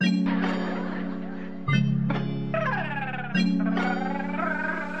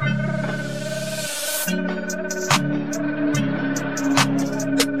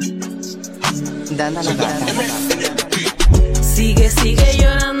Sigue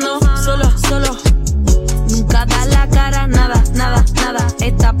llorando, solo. Nunca da la cara, nada.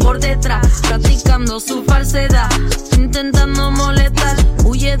 Está por detrás, practicando su falsedad, intentando molestar.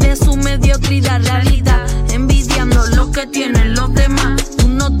 Huye de su mediocridad, realidad, envidiando lo que tienen los demás. Tú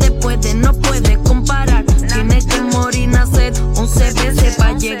no puedes comparar. Tienes que morir, nacer 11 veces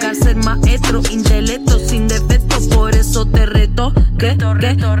para llegar a ser maestro. Intelecto sin defecto, por eso te reto. Que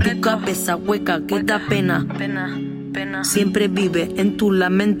tu cabeza hueca, que da pena. Siempre vive en tu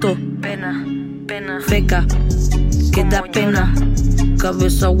lamento. Feca, que da pena.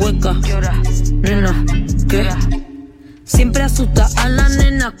 Cabeza hueca, nena, que siempre asusta a la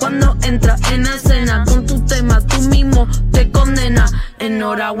nena cuando entra en escena. Con tu tema tú mismo te condena.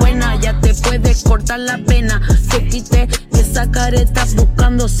 Enhorabuena, ya te puedes cortar la pena. Que quite esa careta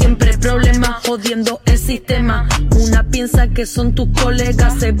buscando siempre problemas, jodiendo el sistema. Una piensa que son tus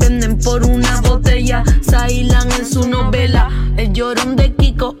colegas, se venden por una botella, se aíslan en su novela. El llorón de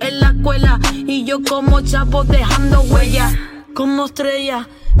Kiko en la escuela y yo como chavo dejando huella. Como estrella,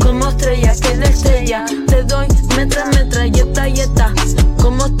 que de estrella. Te doy metralleta.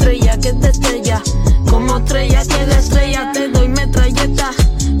 Como estrella, que de estrella. Como estrella, que de estrella. Te doy metralleta.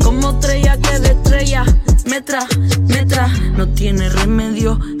 Como estrella, que de estrella. Metra. No tiene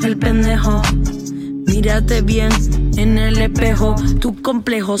remedio el pendejo. Mírate bien en el espejo. Tus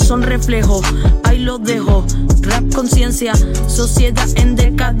complejos son reflejos. Ahí lo dejo. Rap conciencia, sociedad en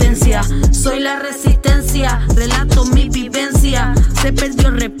decadencia. Soy la resistencia, relato mi vivencia. Se perdió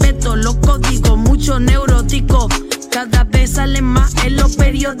el respeto, los códigos, mucho neurótico. Cada vez sale más en los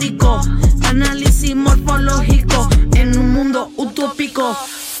periódicos. Análisis morfológico en un mundo utópico.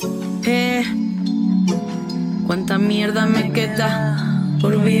 Cuánta mierda me queda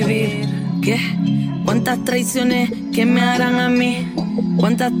por vivir. ¿Qué? Cuántas traiciones que me harán a mí.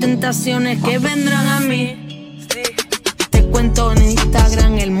 Cuántas tentaciones que vendrán a mí. Te cuento en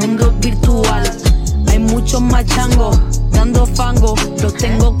Instagram, el mundo virtual. Hay muchos machangos dando fango. Los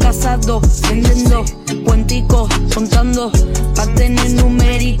tengo casados, vendiendo cuenticos, contando patrones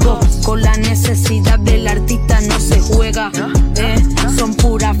numéricos. Con la necesidad del artista no se juega. Son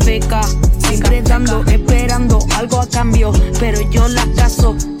pura feca, siempre dando, esperando algo a cambio. Pero yo las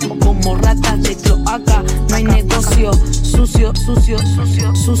caso como ratas de cloaca. No hay negocio, sucio.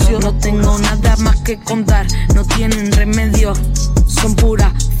 No tengo nada más que contar, no tienen remedio. Son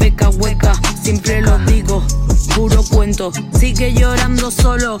pura feca hueca, siempre lo digo, puro cuento. Sigue llorando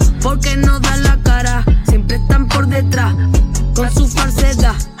solo porque no da la cara. Siempre están por detrás con su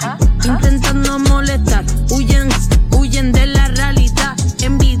falsedad, intentando molestar. Huyen de la realidad,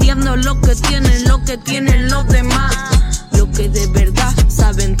 envidiando lo que tienen